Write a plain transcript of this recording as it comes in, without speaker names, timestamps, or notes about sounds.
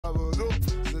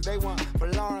since day one. For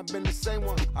Lauren, been the same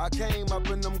one. I came up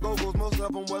in them go-go's, most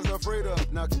of them was afraid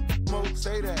of. Now, Mo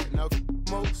say that. Now,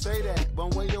 Mo say that.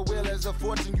 But when your will is a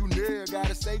fortune, you never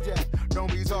gotta say that.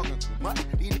 Don't be talking too much.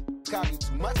 These copy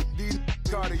too much. These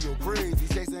cardio crazy.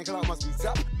 Chasing clout must be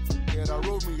tough. Yeah, I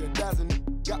wrote me a dozen.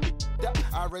 Got me up.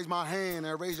 I raise my hand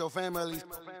and raise your family.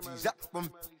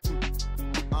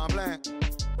 I'm playing.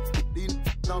 These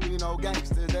don't be no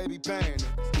gangsters, they be paying.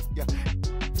 Yeah.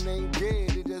 They ain't dead,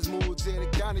 they just moved to the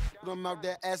county. Them out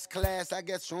that S-class, I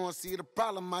guess you don't see the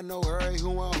problem. I know every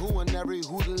who and every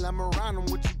hoodle I'm around them.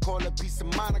 What you call a piece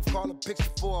of mind, I call a picture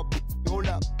for a hold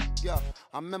up. Yeah,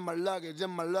 I'm in my luggage,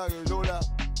 hold up.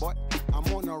 Boy,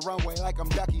 I'm on the runway like I'm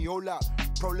Ducky, hold up.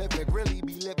 Prolific, really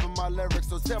be living my lyrics.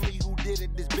 So tell me who did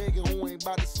it this big and who ain't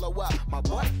about to slow up. My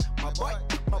boy, my boy,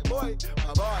 my boy,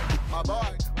 my boy, my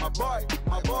boy, my boy,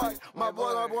 my boy, my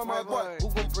boy, my boy, my boy. Who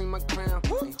gon' bring my crown?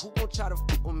 And who gon' try to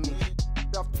fuck with me?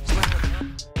 Off the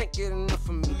ground, can't get enough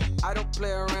of me. I don't play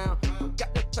around, don't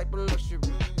got that type of luxury.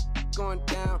 Going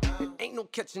down, it ain't no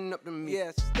catching up to me.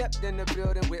 Yeah, stepped in the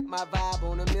building with my vibe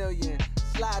on a million.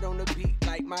 Slide on the beat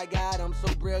like, my God, I'm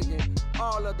so brilliant.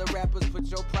 All of the rappers put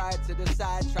your pride to the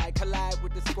side. Try collide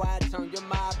with the squad, turn your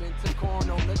mob into corn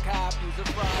on the cob. Use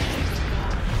a fraud.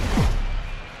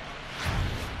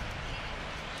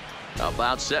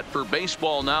 About set for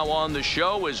baseball now on the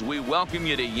show as we welcome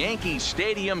you to Yankee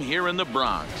Stadium here in the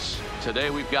Bronx.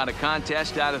 Today we've got a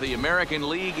contest out of the American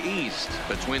League East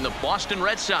between the Boston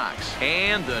Red Sox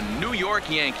and the New York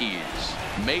Yankees.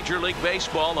 Major League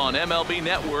Baseball on MLB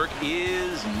Network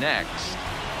is next.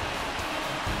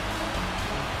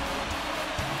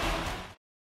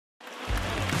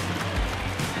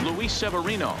 Luis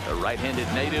Severino, the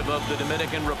right-handed native of the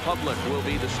Dominican Republic, will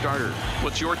be the starter.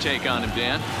 What's your take on him,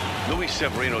 Dan? Luis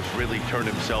Severino's really turned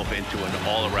himself into an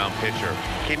all-around pitcher.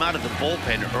 Came out of the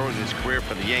bullpen early in his career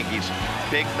for the Yankees.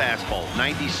 Big fastball,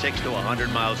 96 to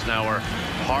 100 miles an hour.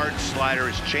 Hard slider.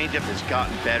 His changeup has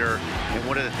gotten better. And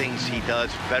one of the things he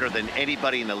does better than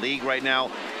anybody in the league right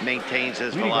now, maintains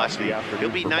his velocity. He'll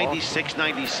be 96,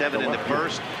 97 in the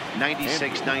first,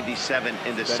 96, 97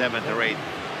 in the seventh or eighth.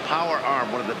 Power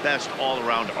arm, one of the best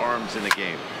all-around arms in the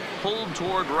game. Pulled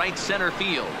toward right center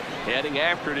field. Heading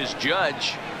after it is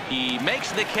Judge. He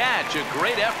makes the catch. A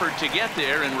great effort to get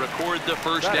there and record the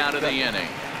first out of the inning.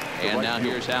 And now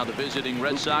here's how the visiting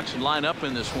Red Sox line up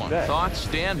in this one. Thoughts,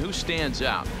 Dan? Who stands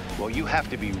out? Well, you have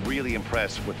to be really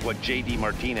impressed with what J.D.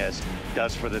 Martinez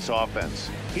does for this offense.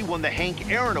 He won the Hank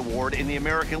Aaron Award in the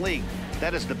American League.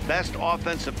 That is the best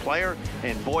offensive player,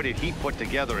 and boy, did he put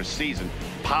together a season.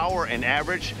 Power and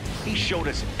average, he showed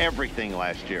us everything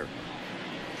last year.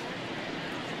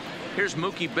 Here's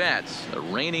Mookie Betts, the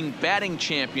reigning batting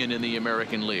champion in the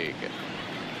American League.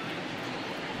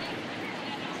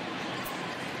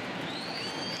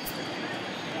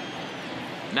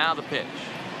 Now the pitch.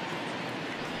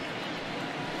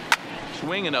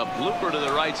 Swinging a blooper to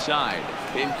the right side.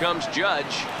 In comes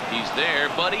Judge. He's there,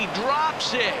 but he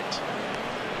drops it.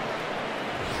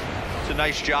 It's a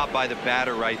nice job by the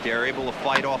batter right there, able to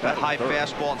fight off a high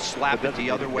fastball and slap it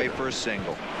the other way for a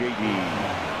single. J.D.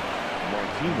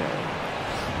 Martinez.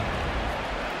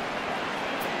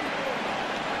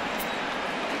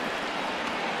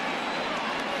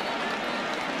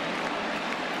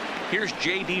 Here's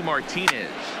J.D.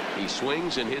 Martinez. He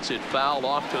swings and hits it foul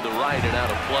off to the right and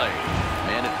out of play.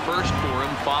 Man at first for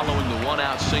him following the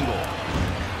one-out single.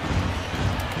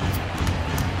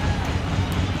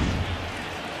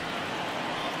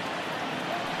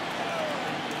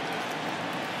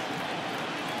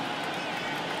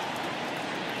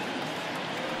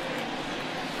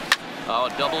 Oh,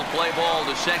 double play ball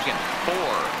to second. 4,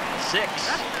 6,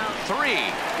 3.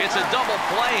 It's a double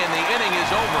play and the inning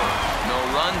is over. No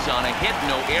runs on a hit,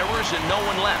 no errors, and no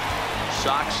one left.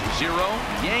 Sox 0,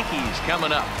 Yankees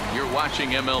coming up. You're watching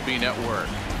MLB Network.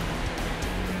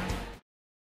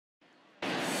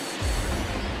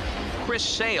 Chris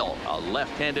Sale, a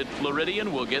left-handed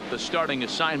Floridian, will get the starting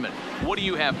assignment. What do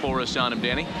you have for us on him,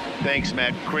 Danny? Thanks,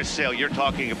 Matt. Chris Sale, you're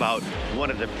talking about one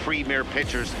of the premier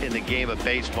pitchers in the game of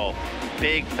baseball.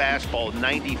 Big fastball,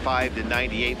 95 to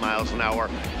 98 miles an hour.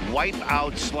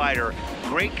 Wipe-out slider.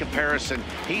 Great comparison.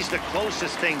 He's the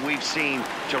closest thing we've seen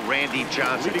to Randy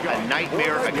Johnson. A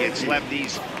nightmare against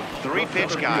lefties.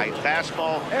 Three-pitch guy,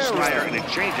 fastball, slider, and a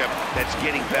changeup that's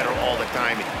getting better all the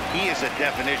time. He is a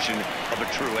definition of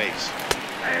a true ace.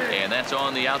 And that's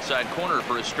on the outside corner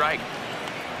for a strike.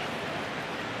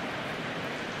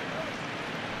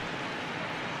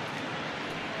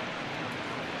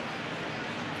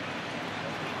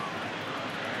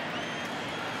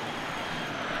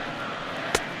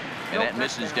 And that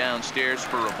misses downstairs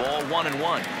for a ball,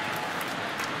 1-1.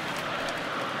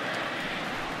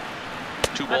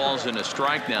 2 balls and a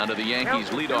strike now to the Yankees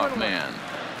leadoff man.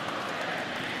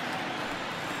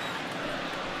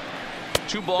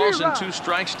 2 balls and 2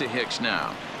 strikes to Hicks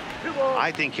now.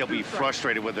 I think he'll be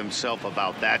frustrated with himself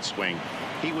about that swing.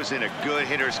 He was in a good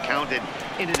hitter's count and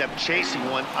ended up chasing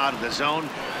one out of the zone.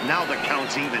 Now the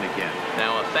count's even again.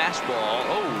 Now a fastball.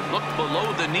 Oh, look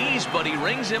below the knees, but he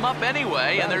rings him up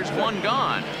anyway, and there's one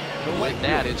gone. With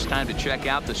that, it's time to check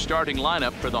out the starting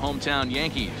lineup for the hometown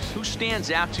Yankees. Who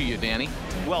stands out to you, Danny?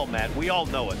 Well, Matt, we all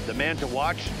know it. The man to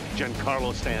watch,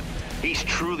 Giancarlo Stanton. He's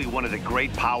truly one of the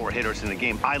great power hitters in the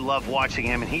game. I love watching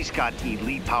him, and he's got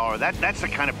elite power. That's the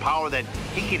kind of power that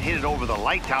he can hit it over the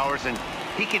light towers, and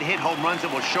he can hit home runs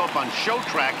that will show up on show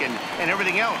track and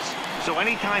everything else. So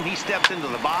anytime he steps into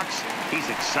the box, he's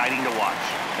exciting to watch.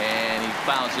 And he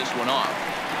fouls this one off.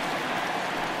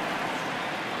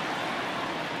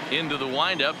 Into the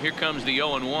windup. Here comes the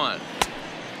 0-1.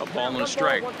 A ball and a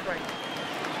strike.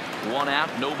 1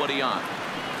 out, nobody on.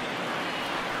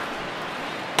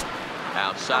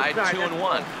 Outside,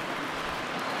 2-1.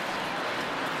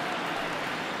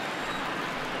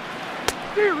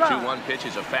 2-1 pitch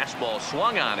is a fastball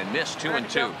swung on and missed.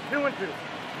 2-2.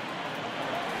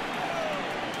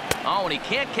 Oh, and he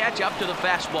can't catch up to the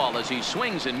fastball as he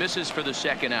swings and misses for the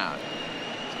 2nd out.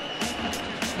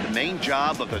 The main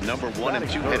job of the number 1 and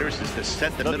 2 hitters is to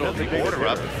set the middle of the order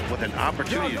up with an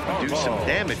opportunity to do some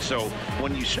damage. So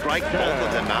when you strike both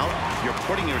of them out, you're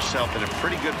putting yourself in a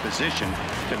pretty good position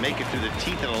to make it through the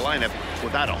teeth of the lineup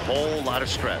without a whole lot of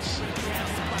stress.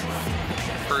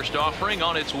 First offering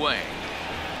on its way.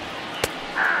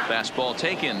 Fastball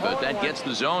taken, but that gets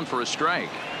the zone for a strike.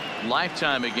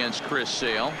 Lifetime against Chris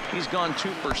Sale. He's gone 2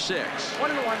 for 6.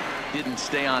 Didn't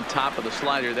stay on top of the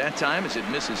slider that time as it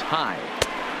misses high.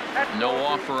 No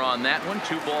offer on that one.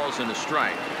 2 balls and a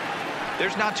strike.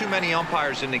 There's not too many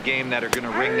umpires in the game that are going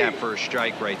to ring that first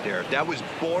strike right there. That was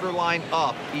borderline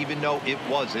up, even though it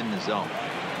was in the zone.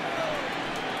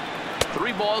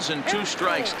 3 balls and 2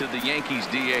 strikes to the Yankees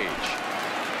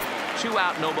DH. 2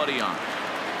 out, nobody on.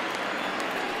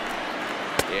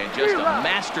 And just a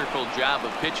masterful job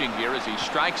of pitching here as he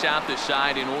strikes out the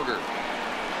side in order.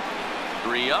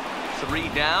 3 up, 3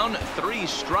 down, 3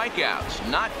 strikeouts.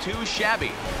 Not too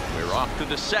shabby. We're off to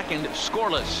the 2nd,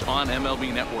 scoreless on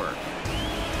MLB Network.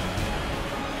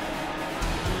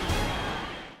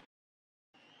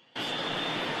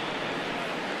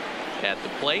 At the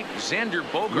plate, Xander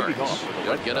Bogaerts.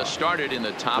 He'll get us started in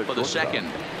the top of the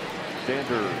 2nd.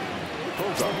 Xander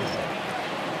Bogaerts.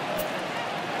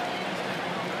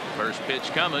 First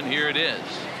pitch coming. Here it is.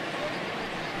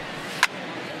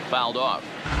 Fouled off.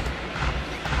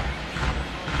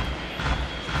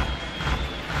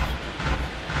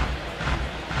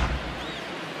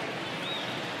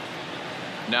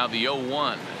 Now the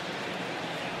 0-1.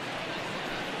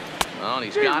 Oh, and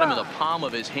he's got him in the palm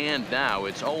of his hand now.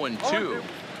 It's 0-2.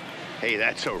 Hey,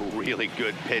 that's a really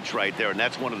good pitch right there, and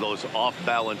that's one of those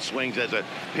off-balance swings. As a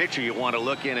pitcher, you want to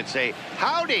look in and say,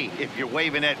 howdy, if you're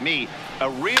waving at me. A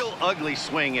real ugly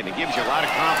swing, and it gives you a lot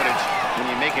of confidence when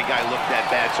you make a guy look that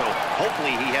bad. So hopefully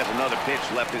he has another pitch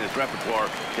left in his repertoire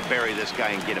to bury this guy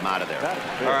and get him out of there.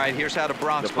 All right, here's how the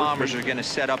Bronx Bombers are going to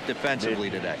set up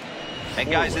defensively today. And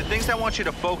guys, the things I want you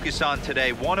to focus on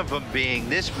today, one of them being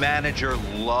this manager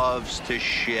loves to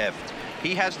shift.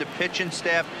 He has the pitching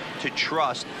staff to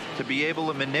trust to be able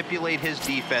to manipulate his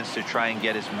defense to try and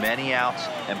get as many outs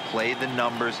and play the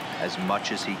numbers as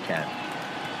much as he can.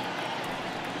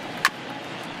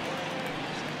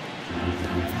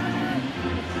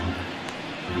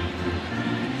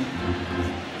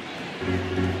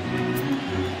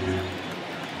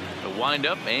 The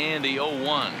windup and the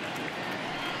 0-1.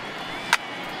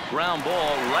 Ground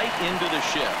ball right into the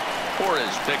shift.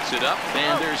 Torres picks it up,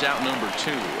 and there's out number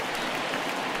 2.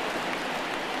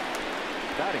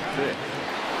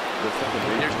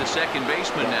 Here's the second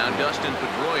baseman now, Dustin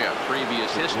Pedroia.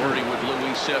 Previous history with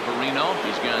Luis Severino.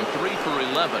 He's gone 3 for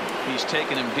 11. He's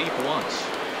taken him deep once.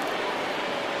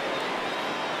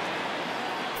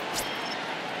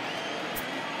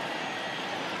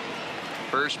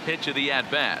 First pitch of the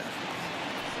at-bat.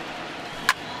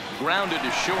 Grounded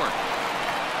to short.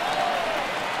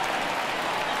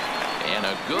 And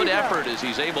a good effort as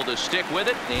he's able to stick with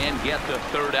it and get the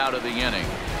 3rd out of the inning.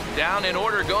 Down in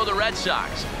order go the Red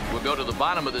Sox. We'll go to the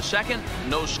bottom of the 2nd.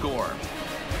 No score.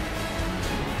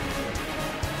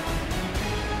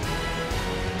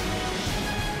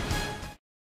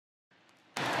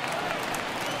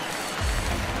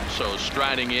 So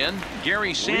striding in,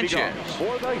 Gary Sanchez.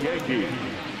 For the Yankees,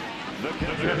 the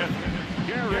catcher,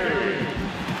 Gary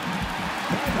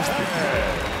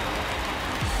Sanchez.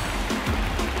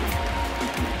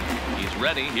 He's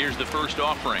ready. Here's the first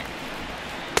offering.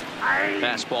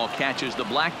 Fastball catches the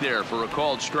black there for a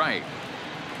called strike.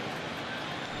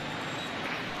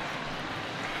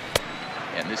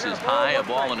 And this is high, a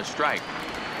ball and a strike.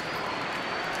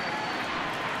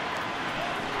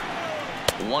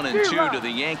 1-2 to the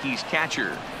Yankees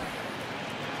catcher.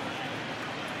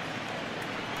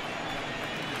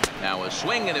 Now a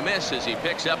swing and a miss as he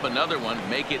picks up another one.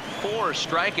 Make it 4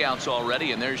 strikeouts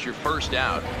already, and there's your first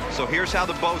out. So here's how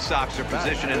the Bo Sox are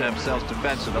positioning themselves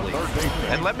defensively.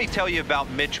 And let me tell you about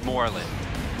Mitch Moreland.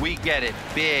 We get it.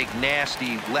 Big,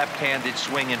 nasty, left-handed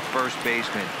swinging first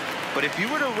baseman. But if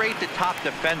you were to rate the top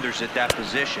defenders at that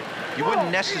position, you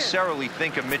wouldn't necessarily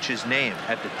think of Mitch's name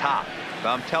at the top. But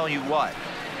I'm telling you what,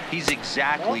 he's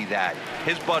exactly that.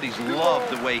 His buddies love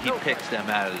the way he picks them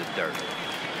out of the dirt.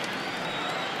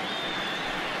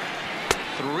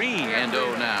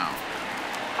 3-0 now.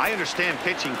 I understand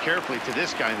pitching carefully to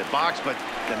this guy in the box, but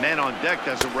the man on deck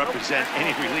doesn't represent any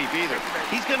relief either.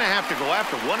 He's going to have to go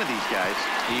after one of these guys.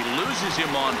 He loses him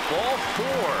on ball 4.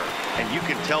 And you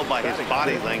can tell by his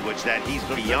body language that he's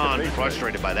beyond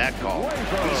frustrated by that call.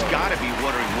 He's got to be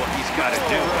wondering what he's got to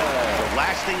do. But the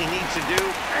last thing he needs to do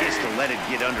is to let it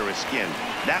get under his skin.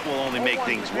 That will only make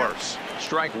things worse.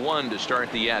 Strike 1 to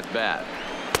start the at-bat.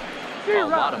 A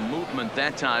lot of movement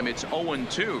that time. It's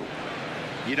 0-2.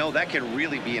 You know, that can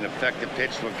really be an effective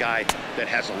pitch to a guy that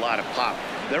has a lot of pop.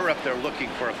 They're up there looking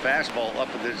for a fastball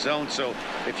up in the zone, so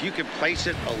if you can place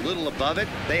it a little above it,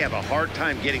 they have a hard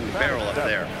time getting the barrel up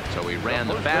there. So he ran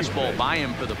the fastball by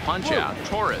him for the punch-out.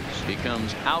 Torres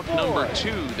becomes out number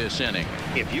 2 this inning.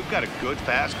 If you've got a good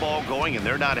fastball going and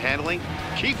they're not handling,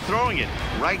 keep throwing it.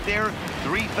 Right there,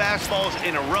 3 fastballs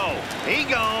in a row. He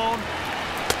gone.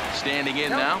 Standing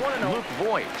in now, Luke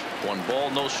Voigt. 1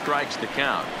 ball, no strikes to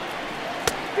count.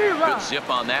 Good zip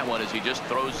on that one as he just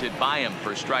throws it by him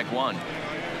for strike 1.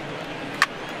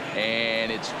 And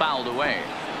it's fouled away.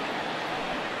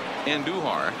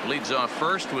 Andujar leads off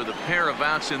first with a pair of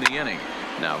outs in the inning.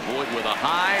 Now Voigt with a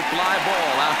high fly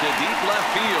ball out to deep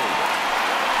left field.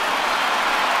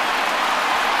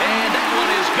 And that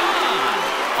one is gone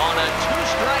on a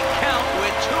 2-strike count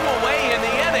with 2 away in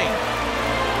the inning.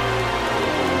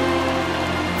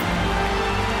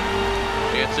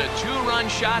 It's a 2-run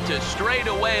shot to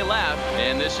straightaway left,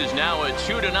 and this is now a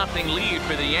 2-0 lead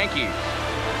for the Yankees.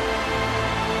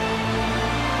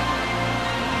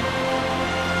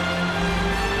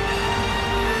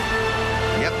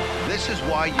 Yep, this is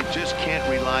why you just can't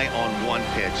rely on one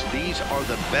pitch. These are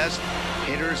the best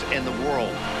hitters in the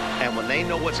world, and when they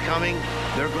know what's coming,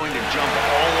 they're going to jump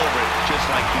all over it just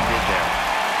like he did there.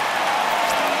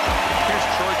 Here's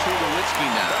Troy Tulowitzki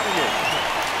now.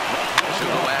 She'll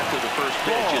go after the first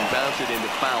pitch and bounce it into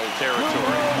foul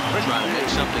territory. Trying to make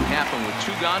something happen with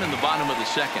 2 gone in the bottom of the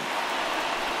second.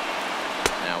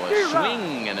 Now a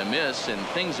swing and a miss, and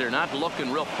things are not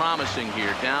looking real promising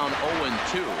here. Down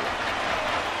 0-2.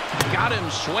 Got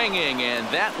him swinging, and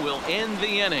that will end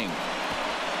the inning.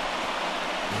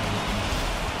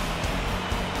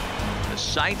 The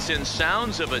sights and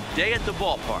sounds of a day at the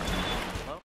ballpark.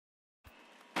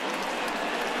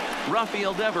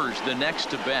 Rafael Devers the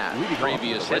next to bat.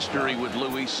 Previous history with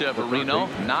Luis Severino,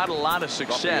 not a lot of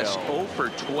success. 0 for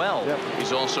 12.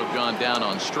 He's also gone down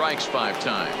on strikes 5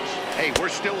 times. Hey, we're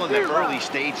still in the early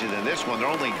stages in this one. They're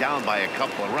only down by a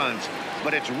couple of runs,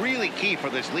 but it's really key for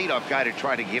this leadoff guy to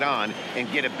try to get on and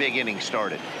get a big inning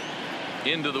started.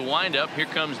 Into the windup. Here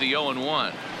comes the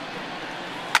 0-1.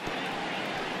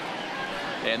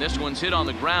 And this one's hit on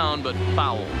the ground, but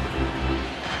foul.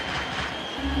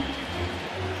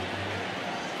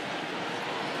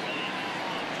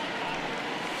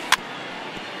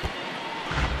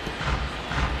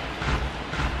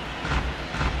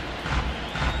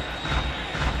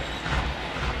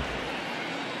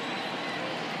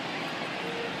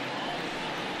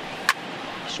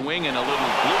 Swing and a little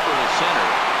blooper to center.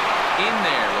 In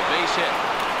there, a base hit.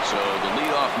 So the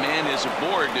leadoff man is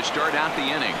aboard to start out the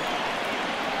inning.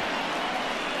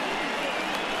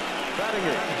 Batting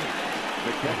it,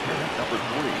 the catcher, number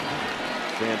 3,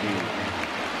 Sandy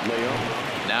Leon.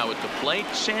 Now at the plate,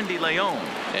 Sandy Leon,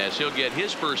 as he'll get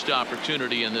his first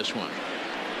opportunity in this one.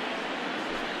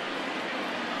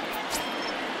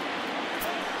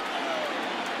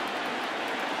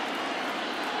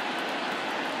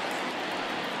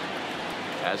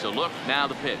 As a look, now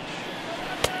the pitch.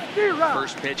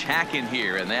 First pitch hacking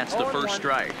here, and that's the first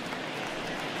strike.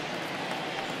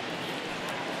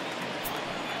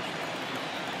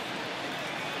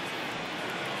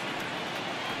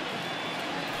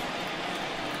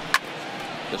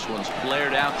 This one's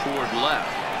flared out toward left.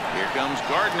 Here comes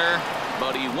Gardner,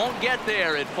 but he won't get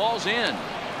there. It falls in.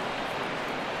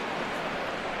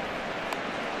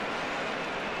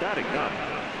 Batting up,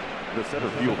 the center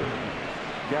fielder,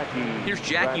 Here's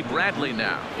Jackie Bradley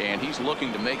now, and he's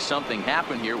looking to make something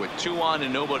happen here with 2 on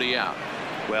and nobody out.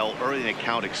 Well, early in the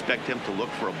count, expect him to look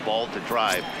for a ball to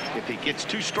drive. If he gets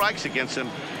 2 strikes against him,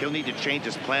 he'll need to change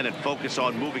his plan and focus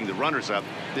on moving the runners up.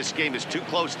 This game is too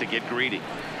close to get greedy.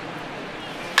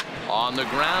 On the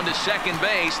ground to second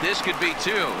base, this could be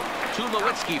 2.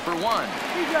 Tulowitzki for 1.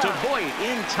 To Voit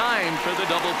in time for the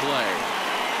double play.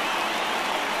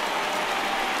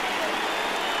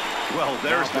 Well,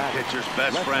 there's the pitcher's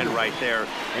best friend right there.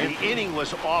 The inning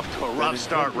was off to a rough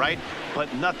start, right?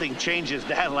 But nothing changes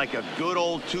that like a good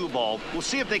old 2-ball. We'll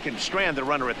see if they can strand the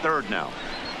runner at third now.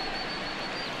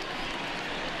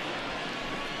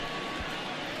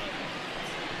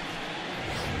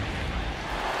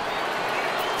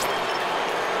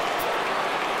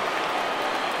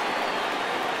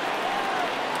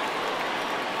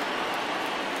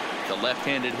 The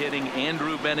left-handed hitting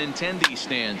Andrew Benintendi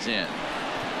stands in.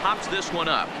 Pops this one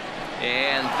up,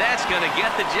 and that's going to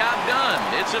get the job done.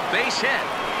 It's a base hit,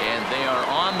 and they are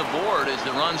on the board as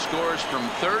the run scores from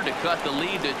third to cut the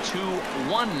lead to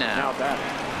 2-1 now.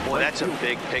 Boy, that's a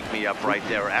big pick-me-up right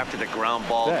there. After the ground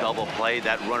ball double play,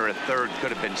 that runner at third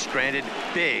could have been stranded.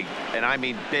 Big, and I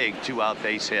mean big, 2-out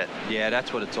base hit. Yeah,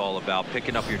 that's what it's all about,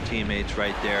 picking up your teammates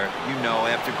right there. You know,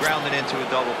 after grounding into a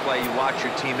double play, you watch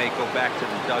your teammate go back to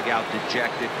the dugout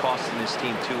dejected, costing his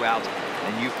team 2 outs,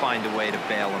 and you find a way to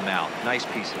bail him out. Nice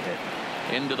piece of hit.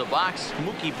 Into the box,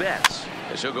 Mookie Betts,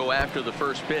 as he'll go after the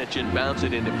first pitch and bounce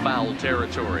it into foul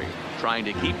territory. Trying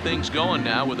to keep things going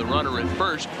now with a runner at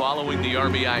first following the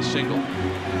RBI single.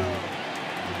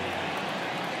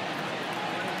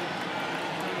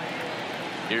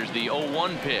 Here's the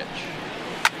 0-1 pitch.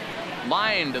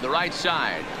 Line to the right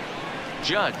side.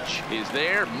 Judge is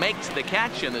there, makes the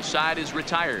catch, and the side is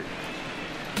retired.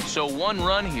 So 1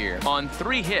 run here on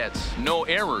 3 hits, no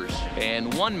errors,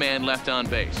 and 1 man left on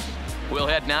base. We'll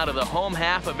head now to the home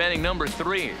half of inning number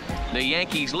 3. The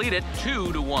Yankees lead it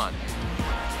 2-1.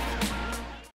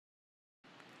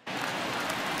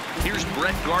 Here's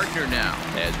Brett Gardner now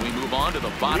as we move on to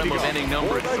the bottom of inning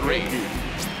number 3.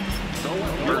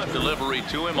 First delivery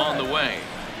to him on the way.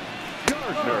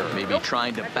 Maybe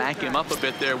trying to back him up a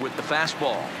bit there with the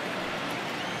fastball.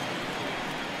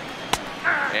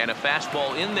 And a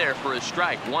fastball in there for a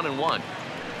strike, 1-1.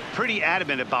 Pretty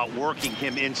adamant about working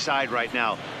him inside right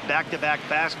now. Back-to-back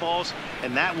fastballs,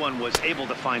 and that one was able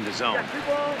to find the zone.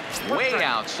 Way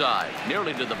outside,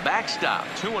 nearly to the backstop,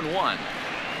 2-1.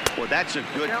 Well, that's a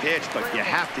good pitch, but you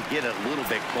have to get a little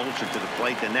bit closer to the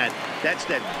plate than that. That's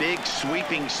that big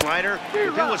sweeping slider.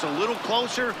 If it was a little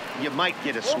closer, you might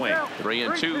get a swing.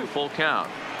 3-2, full count.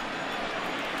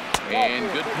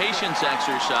 And good patience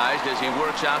exercised as he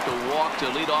works out the walk to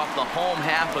lead off the home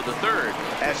half of the third.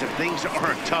 As if things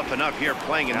aren't tough enough here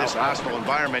playing in this hostile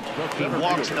environment, he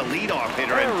walks the leadoff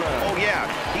hitter, and oh yeah,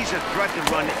 he's a threat to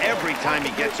run every time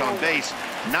he gets on base.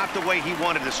 Not the way he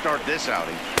wanted to start this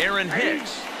outing. Aaron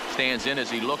Hicks stands in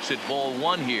as he looks at ball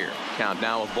 1 here. Count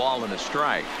now a ball and a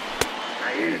strike.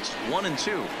 And it's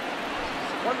 1-2.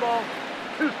 1 ball,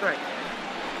 2 strikes.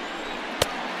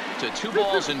 To 2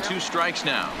 balls and 2 strikes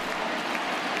now.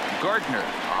 Gardner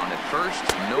on at first,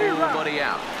 nobody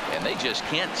out. And they just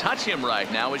can't touch him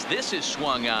right now as this is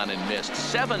swung on and missed.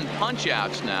 7 punch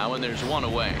outs now, and there's 1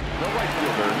 away.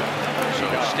 So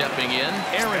stepping in,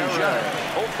 Aaron Judge.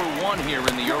 0 for 1 here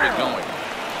in the early going.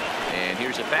 And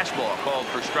here's a fastball called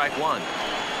for strike 1.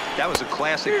 That was a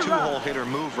classic 2-hole hitter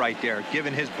move right there,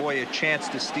 giving his boy a chance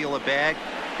to steal a bag.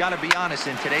 Got to be honest,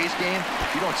 in today's game,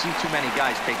 you don't see too many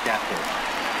guys take that pitch.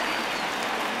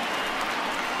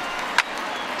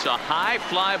 It's a high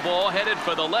fly ball headed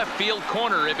for the left field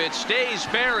corner. If it stays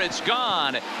fair, it's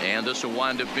gone. And this will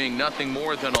wind up being nothing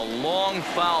more than a long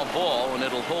foul ball, and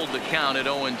it'll hold the count at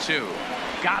 0-2.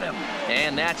 Got him.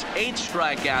 And that's 8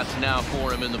 strikeouts now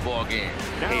for him in the ball game.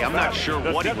 Hey, I'm not sure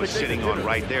what he was sitting on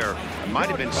right there. Might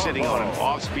have been sitting on an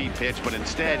off-speed pitch, but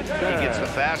instead he gets the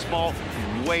fastball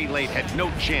way late. Had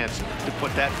no chance to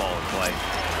put that ball in play.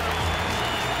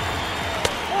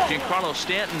 Giancarlo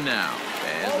Stanton now.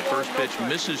 As the first pitch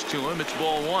misses to him, it's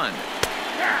ball 1.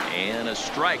 And a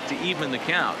strike to even the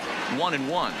count.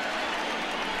 1-1.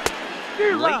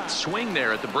 Late swing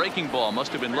there at the breaking ball.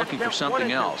 Must have been looking for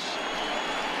something else.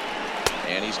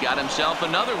 And he's got himself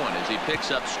another one as he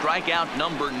picks up strikeout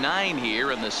number 9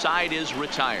 here, and the side is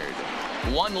retired.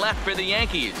 1 left for the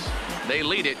Yankees. They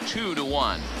lead it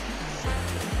 2-1.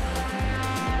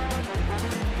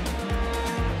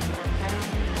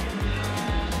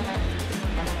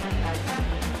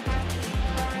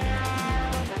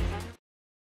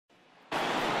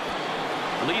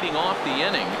 Leading off the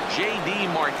inning, J.D.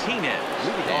 Martinez.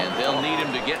 And they'll need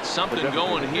him to get something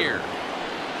going here.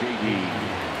 J.D.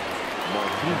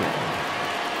 Martinez.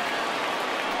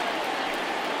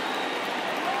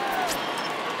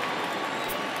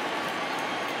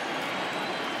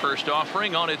 First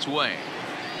offering on its way.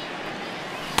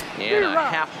 And a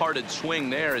half-hearted swing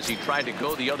there as he tried to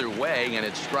go the other way, and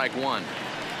it's strike one.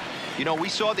 You know, we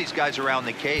saw these guys around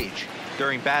the cage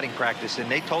during batting practice, and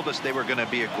they told us they were going to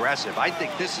be aggressive. I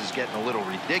think this is getting a little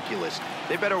ridiculous.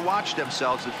 They better watch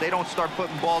themselves if they don't start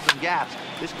putting balls in gaps.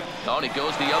 Oh, and he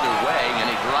goes the other way, and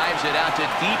he drives it out to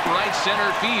deep right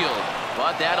center field.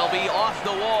 But that'll be off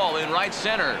the wall in right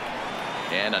center.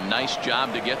 And a nice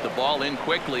job to get the ball in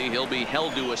quickly. He'll be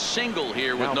held to a single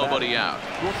here with nobody out.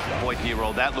 Boy,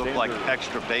 Hero, that looked like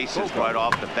extra bases right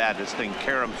off the bat. This thing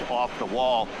caroms off the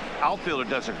wall. Outfielder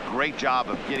does a great job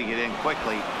of getting it in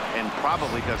quickly and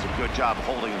probably does a good job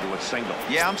holding him to a single.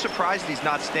 Yeah, I'm surprised he's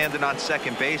not standing on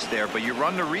second base there, but you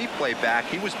run the replay back.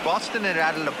 He was busting it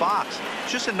out of the box.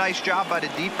 It's just a nice job by the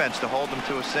defense to hold him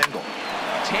to a single.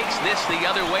 Takes this the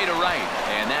other way to right,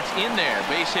 and that's in there,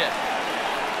 base hit.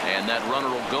 And that runner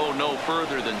will go no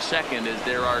further than second as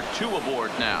there are two aboard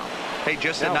now. Hey,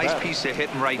 just a nice piece of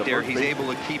hitting right there. He's able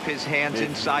to keep his hands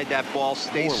inside that ball,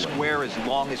 stay square as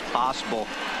long as possible,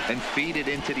 and feed it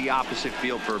into the opposite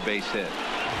field for a base hit.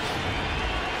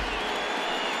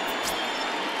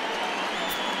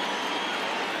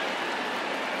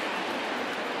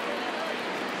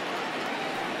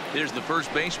 Here's the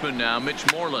first baseman now, Mitch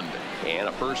Moreland. And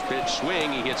a first pitch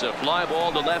swing. He hits a fly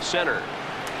ball to left center.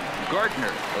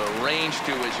 Gardner arranged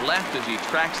to his left as he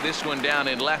tracks this one down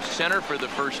in left center for the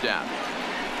first out.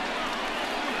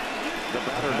 The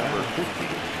batter, number 50,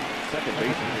 second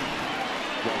baseman.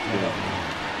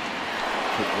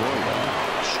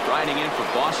 Striding in for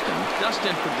Boston,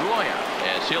 Dustin Pedroia,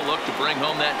 as he'll look to bring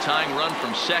home that tying run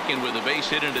from second with a base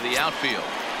hit into the outfield.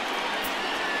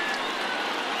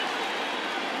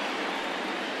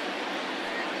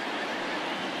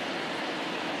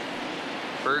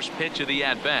 First pitch of the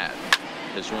at-bat.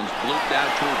 This one's blooped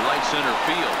out toward right center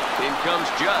field. In comes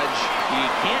Judge. He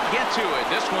can't get to it.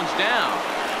 This one's down.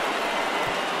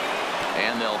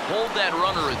 And they'll hold that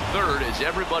runner at third as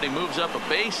everybody moves up a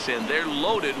base, and they're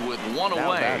loaded with one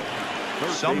away.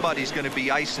 Somebody's going to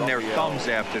be icing their thumbs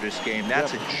after this game.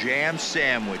 That's a jam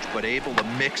sandwich, but able to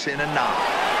mix in a knock.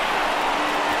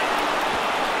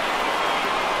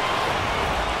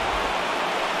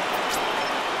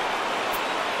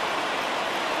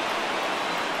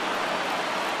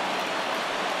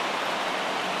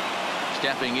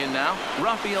 Stepping in now,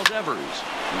 Rafael Devers.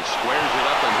 He squares it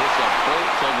up and hits a bolt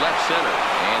to left center.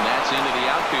 And that's into the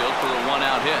outfield for a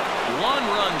one-out hit. One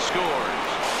run scores.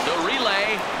 The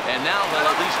relay, and now they'll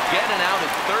at least get an out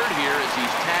at third here as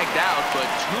he's tagged out, but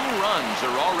two runs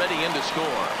are already in to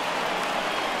score.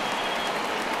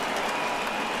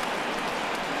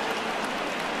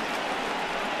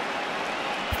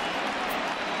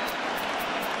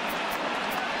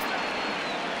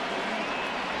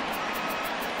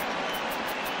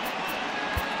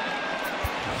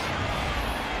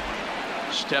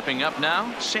 Stepping up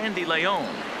now, Sandy Leon.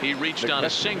 He reached on a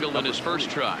single in his first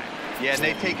try. Yeah, and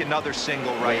they take another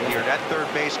single right here. That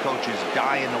third base coach is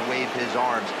dying to wave his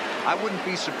arms. I wouldn't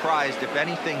be surprised if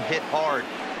anything hit hard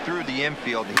through the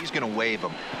infield. He's going to wave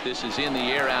them. This is in the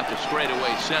air out to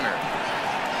straightaway center.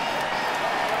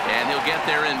 And he'll get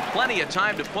there in plenty of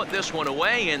time to put this one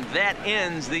away, and that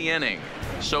ends the inning.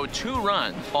 So 2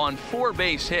 runs on 4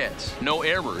 base hits, no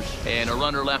errors, and a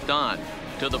runner left on.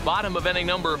 To the bottom of inning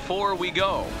number 4 we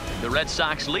go. The Red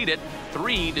Sox lead it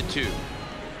 3-2.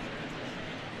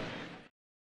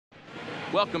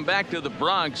 Welcome back to the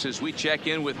Bronx as we check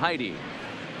in with Heidi.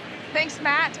 Thanks,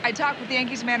 Matt. I talked with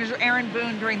Yankees manager Aaron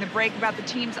Boone during the break about the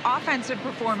team's offensive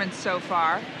performance so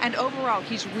far, and overall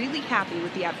he's really happy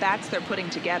with the at-bats they're putting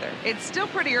together. It's still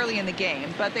pretty early in the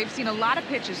game, but they've seen a lot of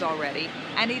pitches already,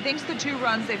 and he thinks the 2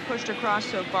 runs they've pushed across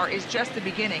so far is just the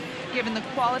beginning, given the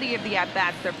quality of the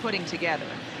at-bats they're putting together.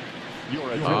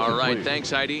 All right,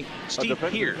 thanks, Heidi. Steve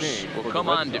Pearce will come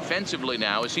on defensively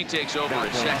now as he takes over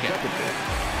at second.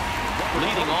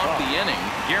 Leading off the inning,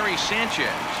 Gary Sanchez,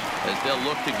 as they'll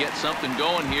look to get something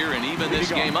going here and even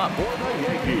this game up.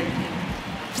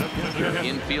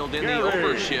 Infield in the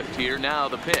overshift here. Now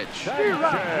the pitch.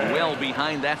 Well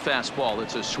behind that fastball.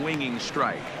 It's a swinging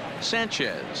strike.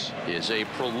 Sanchez is a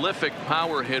prolific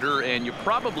power hitter, and you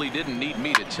probably didn't need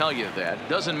me to tell you that.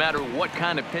 Doesn't matter what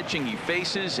kind of pitching he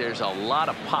faces, there's a lot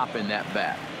of pop in that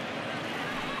bat.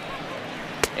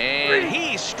 And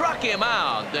he struck him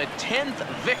out. The 10th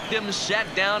victim set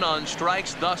down on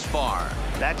strikes thus far.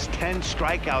 That's 10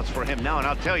 strikeouts for him now, and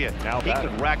I'll tell you, he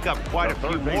could rack up quite a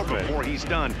few more before he's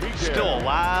done. Still a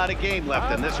lot of game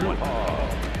left in this one.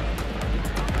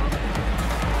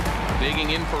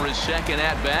 Digging in for his second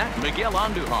at-bat, Miguel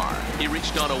Andujar. He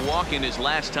reached on a walk in his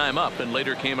last time up and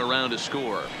later came around to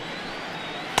score.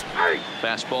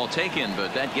 Fastball taken,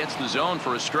 but that gets the zone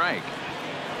for a strike.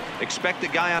 Expect the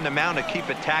guy on the mound to keep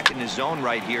attacking his zone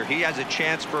right here. He has a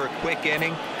chance for a quick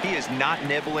inning. He is not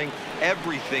nibbling.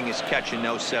 Everything is catching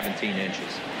those 17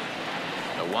 inches.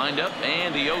 A windup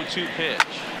and the 0-2 pitch.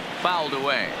 Fouled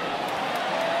away.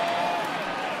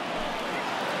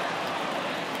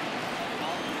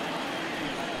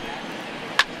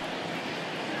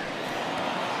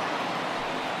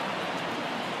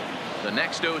 The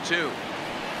next 0-2.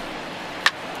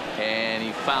 And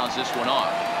he fouls this one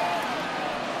off.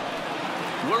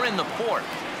 We're in the fourth.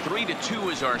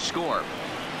 3-2 is our score.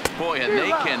 Boy, and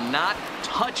they cannot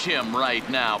touch him right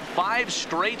now. 5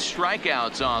 straight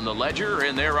strikeouts on the ledger,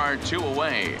 and there are 2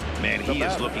 away. Man, he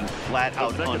is looking flat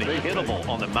out unhittable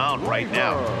on the mound right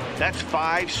now. That's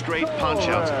 5 straight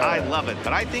punch-outs. I love it,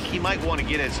 but I think he might want to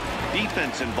get his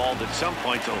defense involved at some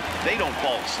point so they don't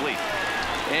fall asleep.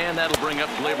 And that'll bring up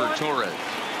Gleyber Torres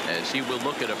as he will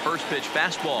look at a first pitch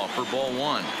fastball for ball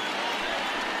 1.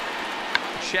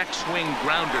 Check swing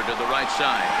grounder to the right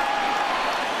side.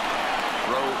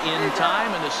 Throw in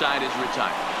time, and the side is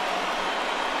retired.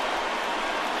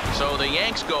 So the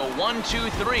Yanks go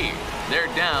 1-2-3. They're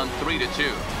down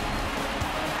 3-2.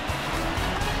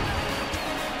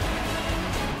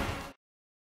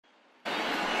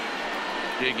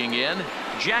 Digging in,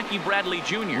 Jackie Bradley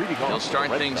Jr. He'll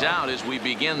start things out as we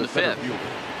begin the 5th.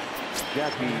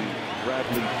 Jackie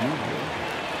Bradley Jr.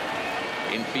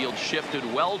 Infield shifted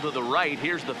well to the right.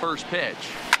 Here's the first pitch.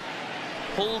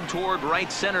 Pulled toward right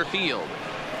center field.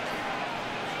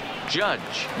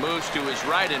 Judge moves to his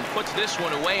right and puts this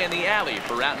one away in the alley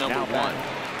for out number 1.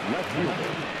 Left fielder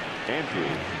Andrew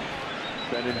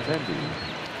Benintendi.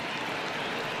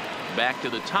 Back to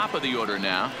the top of the order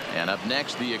now, and up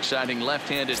next the exciting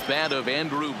left-handed bat of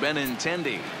Andrew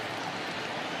Benintendi.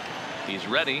 He's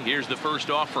ready. Here's the first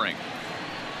offering.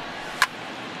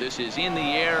 This is in the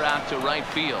air out to right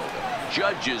field.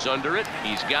 Judge is under it.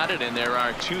 He's got it, and there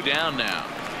are 2 down now.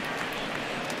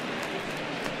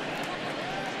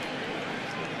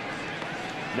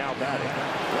 Now batting,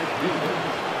 right fielder.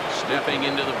 Stepping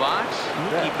into the box,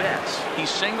 Mookie Betts. He's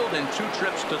singled in 2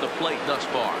 trips to the plate thus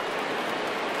far.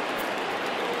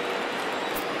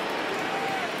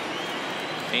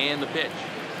 And the pitch.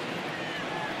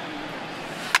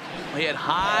 Hit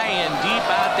high and deep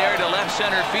out there to left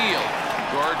center field.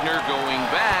 Gardner going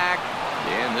back,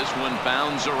 and this one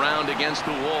bounds around against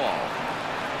the wall.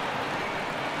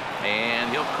 And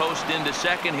he'll coast into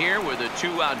second here with a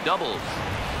 2-out double.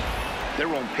 Their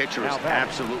own pitcher is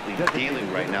absolutely dealing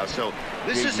right now, so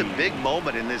this is a big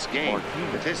moment in this game.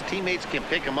 If his teammates can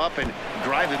pick him up and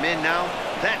drive him in now,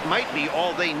 that might be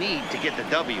all they need to get the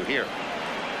W here.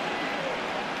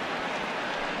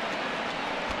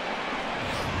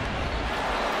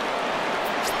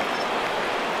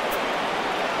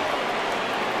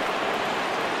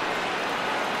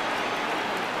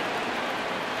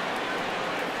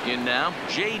 In now,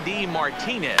 J.D.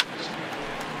 Martinez.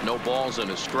 No balls and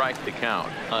a strike to count.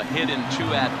 A hit in 2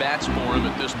 at-bats for him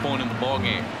at this point in the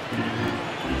ballgame.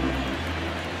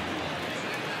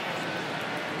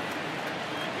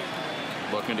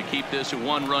 Looking to keep this a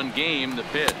 1-run game. The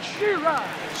pitch.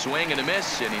 Swing and a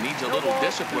miss, and he needs a little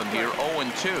discipline here.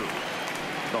 0-2.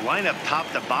 The lineup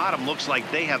top to bottom looks like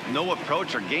they have no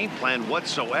approach or game plan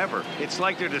whatsoever. It's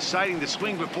like they're deciding to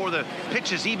swing before the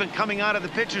pitch is even coming out of the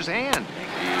pitcher's hand.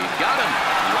 He got him.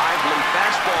 Lively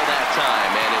fastball that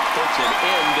time, and it puts an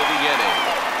end to the inning.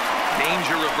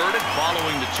 Danger averted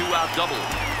following the 2-out double.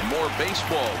 More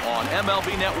baseball on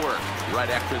MLB Network right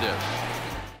after this.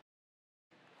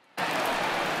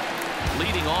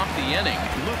 Leading off the inning,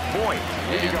 Luke Voigt,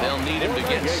 and they'll need him to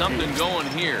get something going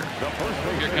here.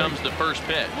 Here comes the first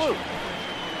pitch.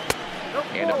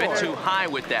 And a bit too high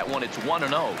with that one. It's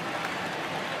 1-0.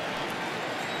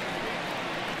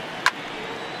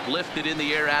 Lifted in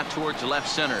the air out towards left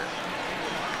center.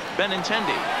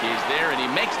 Benintendi is there, and he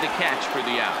makes the catch for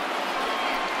the out.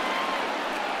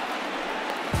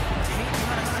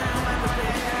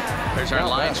 There's our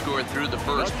line score through the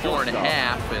first 4.5,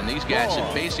 and these guys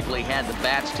have basically had the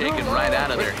bats taken right out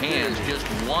of their hands. Just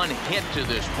 1 hit to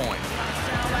this point.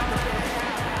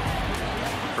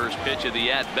 First pitch of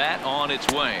the at-bat on its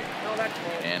way.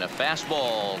 And a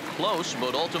fastball close,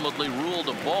 but ultimately ruled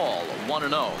a ball.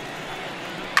 1-0.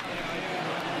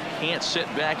 can't sit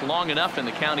back long enough, and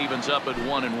the count evens up at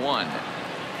 1-1.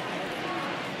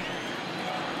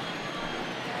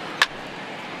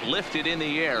 Lifted in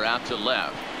the air out to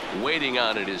left. Waiting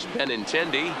on it is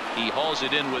Benintendi. He hauls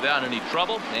it in without any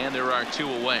trouble, and there are 2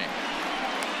 away.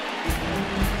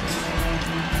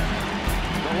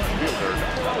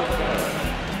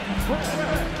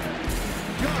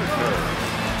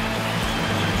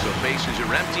 So bases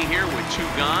are empty here with 2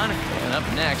 gone. And up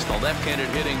next, the left-handed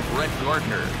hitting Brett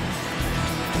Gardner.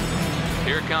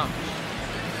 Here it comes.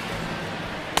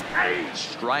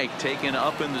 Strike taken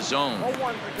up in the zone.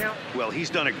 Well, he's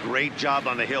done a great job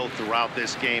on the hill throughout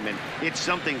this game, and it's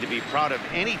something to be proud of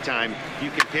anytime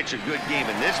you can pitch a good game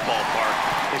in this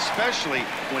ballpark, especially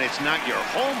when it's not your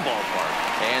home ballpark.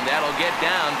 And that'll get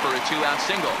down for a 2-out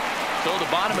single. So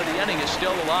the bottom of the inning is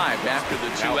still alive after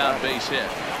the 2-out base hit.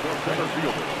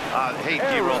 Hey,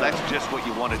 D-Roll, that's just what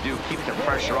you want to do. Keep the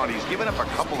pressure on. He's given up a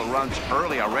couple of runs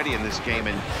early already in this game,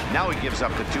 and now he gives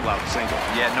up the 2-out single.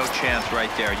 Yeah, no chance right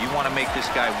there. You want to make this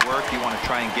guy work. You want to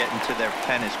try and get into their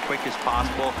pen as quick as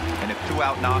possible. And if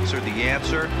 2-out knocks are the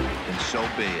answer, then so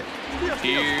be it.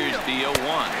 Here's the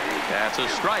 0-1. That's a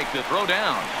strike to throw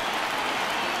down.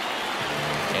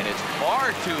 And it's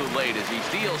far too late as he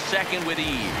steals second with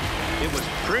ease. It was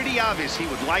pretty obvious he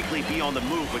would likely be on the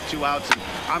move with 2 outs, and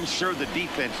I'm sure the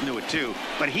defense knew it too.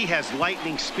 But he has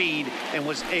lightning speed and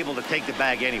was able to take the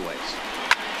bag anyways.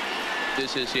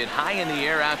 This is hit high in the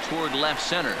air out toward left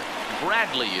center.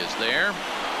 Bradley is there.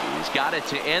 He's got it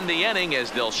to end the inning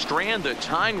as they'll strand the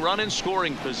tying run in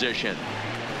scoring position.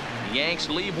 The Yanks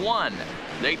leave 1.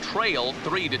 They trail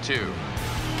 3-2.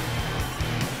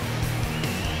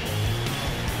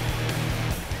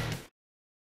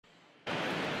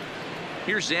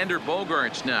 Here's Xander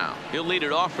Bogaerts now. He'll lead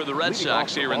it off for the Red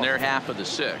Sox here in their half of the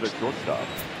 6th. The shortstop,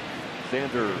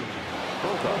 Xander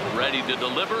Bogaerts. Ready to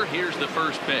deliver. Here's the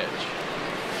first pitch.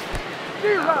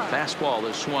 Now the fastball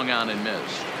is swung on and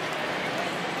missed.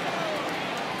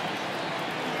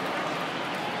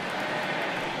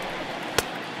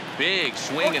 Big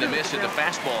swing and a miss at the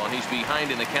fastball, and he's behind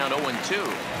in the count 0-2.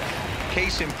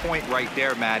 Case in point right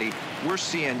there, Matty. We're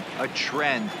seeing a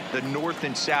trend, the north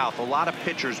and south. A lot of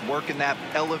pitchers working that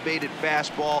elevated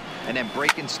fastball and then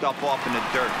breaking stuff off in the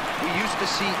dirt. We used to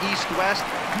see east-west,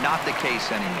 not the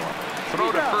case anymore.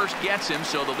 Throw to first gets him,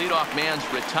 so the leadoff man's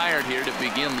retired here to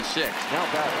begin the 6th. Now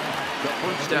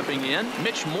batting. Stepping in,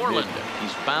 Mitch Moreland.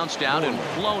 He's bounced out and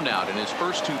flown out in his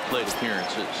first 2 plate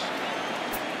appearances.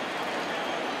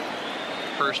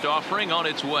 First offering on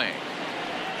its way.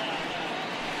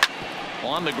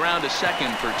 On the ground to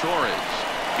second for Torres.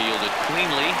 Fielded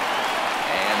cleanly.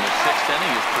 And the 6th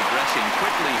inning is progressing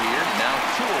quickly here. Now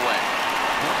 2 away.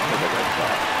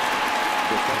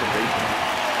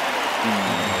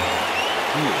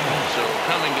 So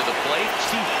coming to the plate,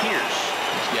 Steve Pearce.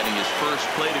 He's getting his first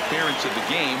plate appearance of the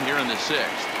game here in the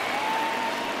 6th.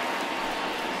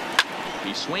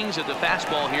 He swings at the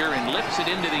fastball here and lifts it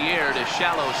into the air to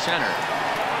shallow center.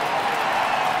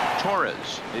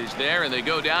 Torres is there, and they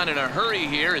go down in a hurry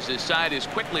here as his side is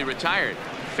quickly retired.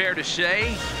 Fair to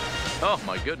say, oh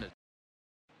my goodness.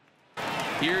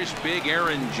 Here's big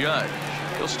Aaron Judge.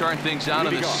 He'll start things out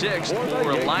in the 6th for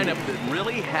a lineup that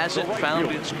really hasn't found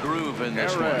its groove in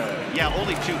this one. Yeah,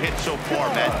 only 2 hits so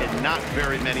far, Matt, and not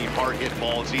very many hard hit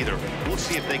balls either. We'll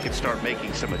see if they can start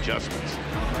making some adjustments.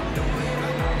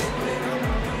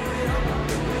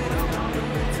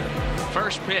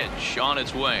 First pitch on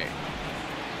its way.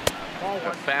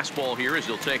 A fastball here as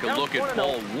he'll take a look at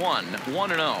ball 1.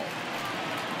 1-0.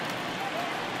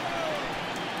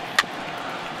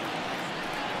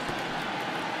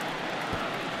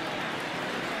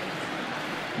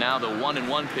 Now the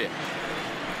 1-1 pitch.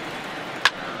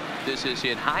 This is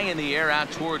hit high in the air out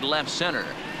toward left center.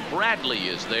 Bradley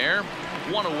is there.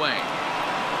 1 away.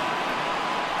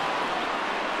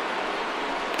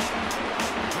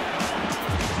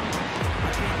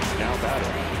 Now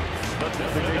batting. The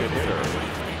designated hitter.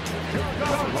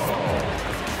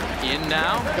 In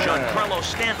now, Giancarlo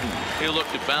Stanton. He'll look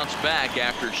to bounce back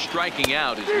after striking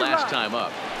out his last time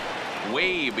up.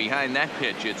 Way behind that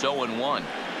pitch, it's 0-1.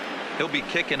 He'll be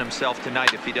kicking himself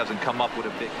tonight if he doesn't come up with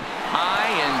a big. High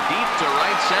and deep to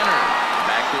right center.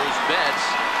 Back goes Betts.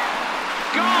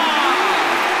 Gone!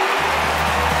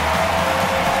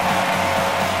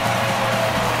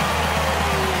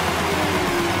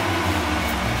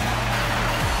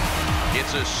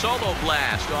 It's a solo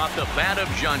blast off the bat of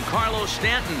Giancarlo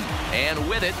Stanton. And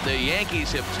with it, the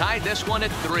Yankees have tied this one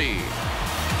at 3.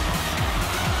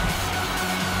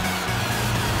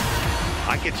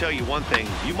 I can tell you one thing.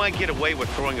 You might get away with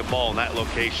throwing a ball in that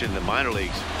location in the minor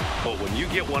leagues, but when you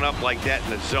get one up like that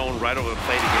in the zone right over the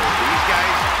plate against these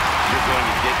guys, you're going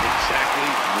to get exactly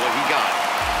what he got.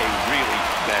 A really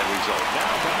bad result.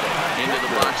 Into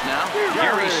the box now,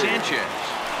 Gary Sanchez.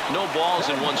 No balls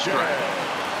and 1 strike.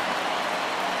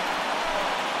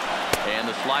 And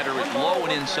the slider is low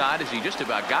and inside as he just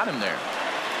about got him there.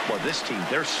 Well, this team,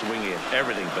 they're swinging at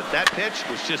everything, but that pitch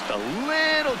was just a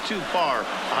little too far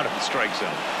out of the strike zone.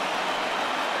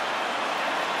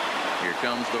 Here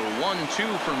comes the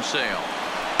 1-2 from Sale.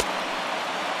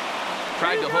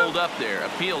 Tried to hold up there,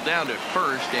 appeal down to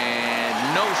first, and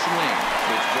no swing.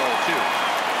 It's ball 2.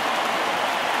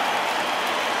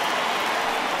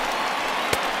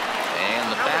 And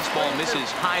the fastball misses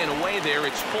high and away there.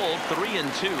 It's full,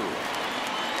 3-2.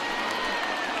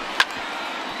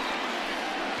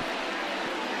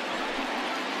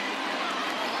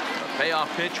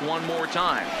 Payoff pitch one more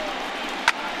time.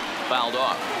 Fouled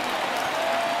off.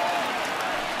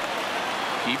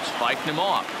 Keeps fighting him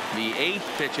off. The 8th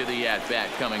pitch of the at-bat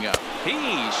coming up. He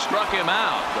struck him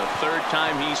out. The 3rd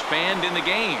time he's fanned in the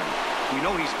game. We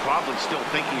know he's probably still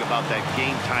thinking about that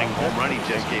game-tying home run he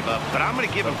just gave up, but I'm going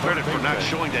to give him credit for not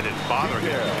showing that it bothered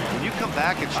him. When you come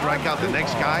back and strike out the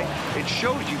next guy, it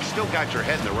shows you've still got your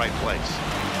head in the right place.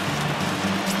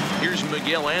 Here's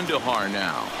Miguel Andujar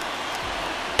now.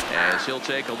 As he'll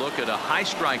take a look at a high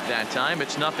strike that time.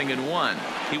 It's 0-1.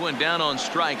 He went down on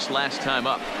strikes last time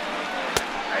up.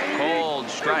 Cold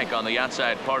strike on the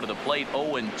outside part of the plate.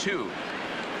 0-2.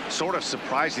 Sort of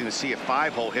surprising to see a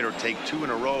 5-hole hitter take 2 in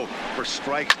a row for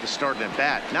strikes to start an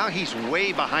at-bat. Now he's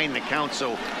way behind the count,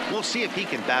 so we'll see if he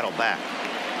can battle back.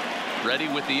 Ready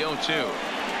with the 0-2.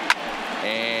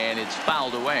 And it's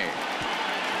fouled away.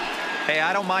 Hey,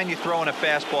 I don't mind you throwing a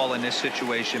fastball in this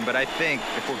situation, but I think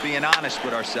if we're being honest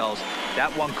with ourselves,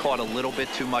 that one caught a little bit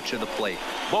too much of the plate.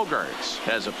 Bogaerts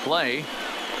has a play,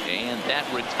 and that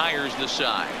retires the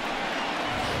side.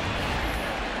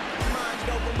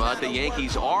 But the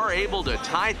Yankees are able to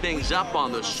tie things up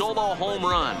on the solo home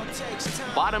run.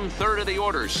 Bottom 3rd of the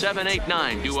order, 7, 8,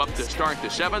 9 due up to start the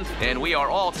 7th, and we are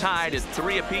all tied at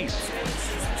 3 apiece.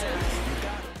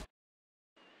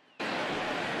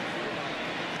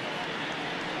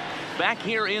 Back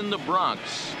here in the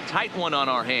Bronx, tight one on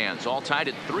our hands, all tied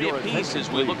at 3 apiece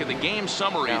as we look at the game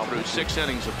summary through 6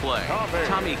 innings of play.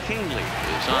 Tommy Kingley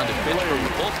is on to pitch from the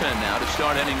bullpen now to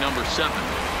start inning number 7.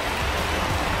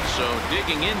 So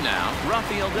digging in now,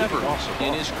 Rafael Devers.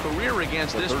 In his career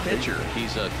against this pitcher,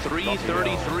 he's a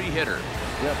 .333 hitter.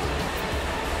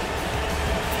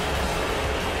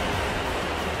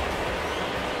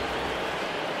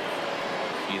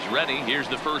 He's ready. Here's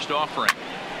the first offering.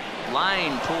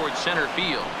 Line towards center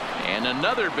field, and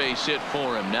another base hit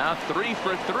for him. Now 3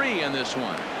 for 3 in this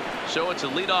one. So it's a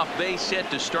leadoff base hit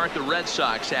to start the Red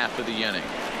Sox half of the inning.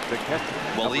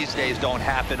 Well, these days don't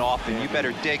happen often. You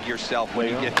better dig yourself when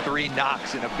you get 3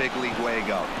 knocks in a big league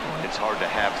Wago. It's hard to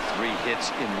have 3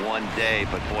 hits in one day,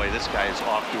 but boy, this guy is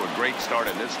off to a great start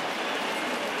in this.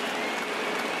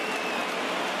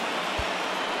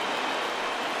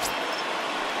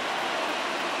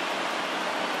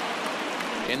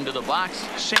 Into the box,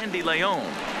 Sandy Leon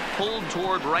pulled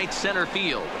toward right center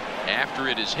field. After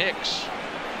it is Hicks.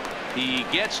 He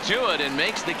gets to it and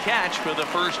makes the catch for the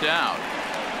first out.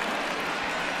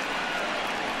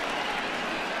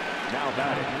 Now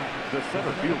batting, the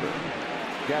center fielder,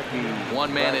 Jackie.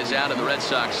 One man is out of the Red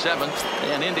Sox 7th,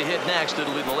 and in to hit next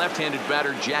it'll be the left-handed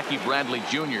batter Jackie Bradley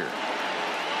Jr.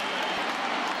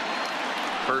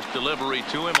 First delivery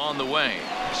to him on the way,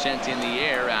 sent in the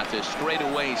air out to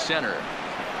straightaway center.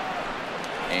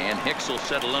 And Hicks will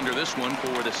settle under this one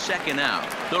for the second out.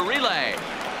 The relay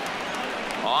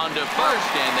on to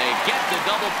first, and they get the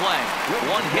double play.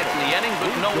 One hit in the inning,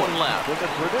 but no one left.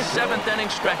 7th inning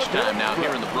stretch time now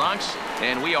here in the Bronx,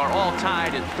 and we are all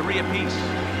tied at 3 apiece.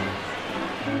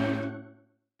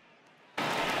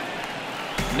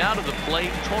 Now to the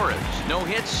plate, Torres. No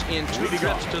hits in 2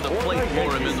 trips to the plate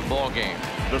for him in the ballgame.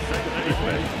 The second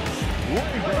baseman,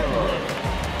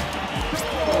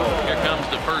 Here comes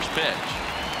the first pitch.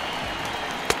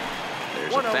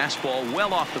 There's a fastball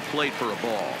well off the plate for a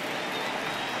ball.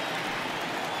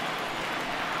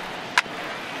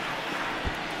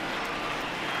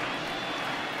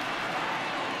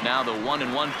 Now the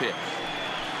 1-1 pitch.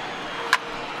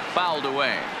 Fouled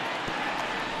away.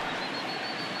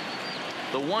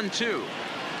 The 1-2.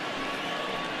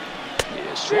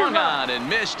 He swung on and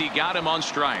missed. He got him on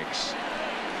strikes.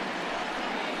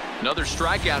 Another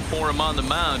strikeout for him on the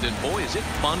mound, and boy, is it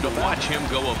fun to watch him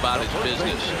go about his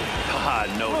business.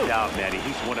 No doubt, Matty.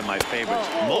 He's one of my favorites,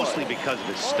 mostly because of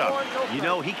his stuff. You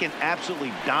know, he can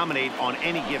absolutely dominate on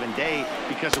any given day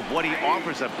because of what he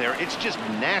offers up there. It's just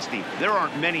nasty. There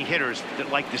aren't many hitters that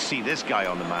like to see this guy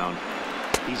on the mound.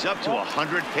 He's up to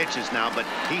 100 pitches now, but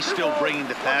he's still bringing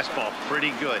the fastball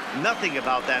pretty good. Nothing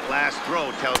about that last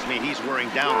throw tells me he's wearing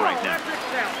down right now.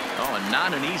 Oh, and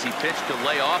not an easy pitch to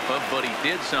lay off of, but he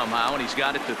did somehow, and he's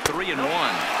got it to 3-1.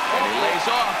 And he lays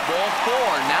off ball 4.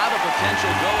 Now the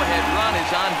potential go-ahead run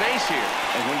is on base here.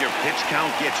 And when your pitch count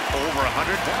gets over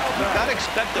 100, you've got to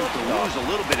expect them to lose a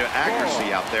little bit of accuracy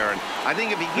out there. And I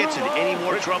think if he gets in any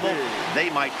more trouble,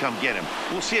 they might come get him.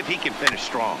 We'll see if he can finish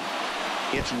strong.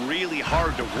 It's really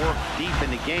hard to work deep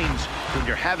into games when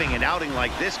you're having an outing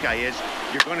like this guy is.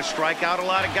 You're going to strike out a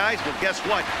lot of guys, but guess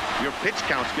what? Your pitch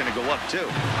count's going to go up too.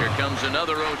 Here comes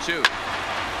another 0-2.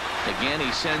 Again,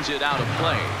 he sends it out of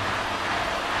play.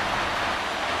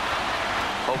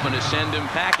 Hoping to send him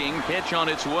packing. Pitch on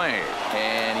its way,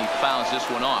 and he fouls this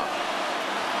one off.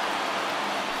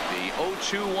 The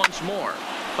 0-2 once more,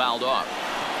 fouled off.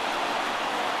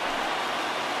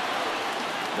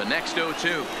 The next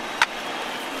 0-2.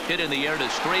 Hit in the air to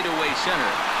straightaway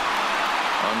center.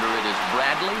 Under it is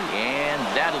Bradley, and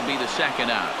that'll be the second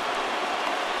out.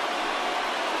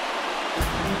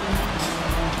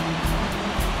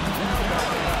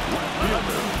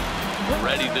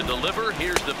 Ready to deliver.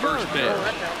 Here's the first pitch.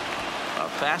 A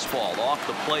fastball off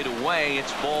the plate away.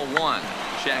 It's ball 1.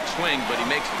 Check swing, but he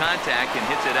makes contact and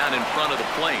hits it out in front of the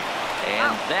plate.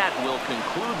 And that will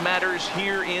conclude matters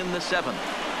here in the 7th.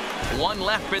 1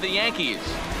 left for the Yankees.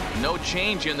 No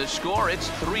change in the score. It's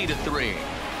 3-3.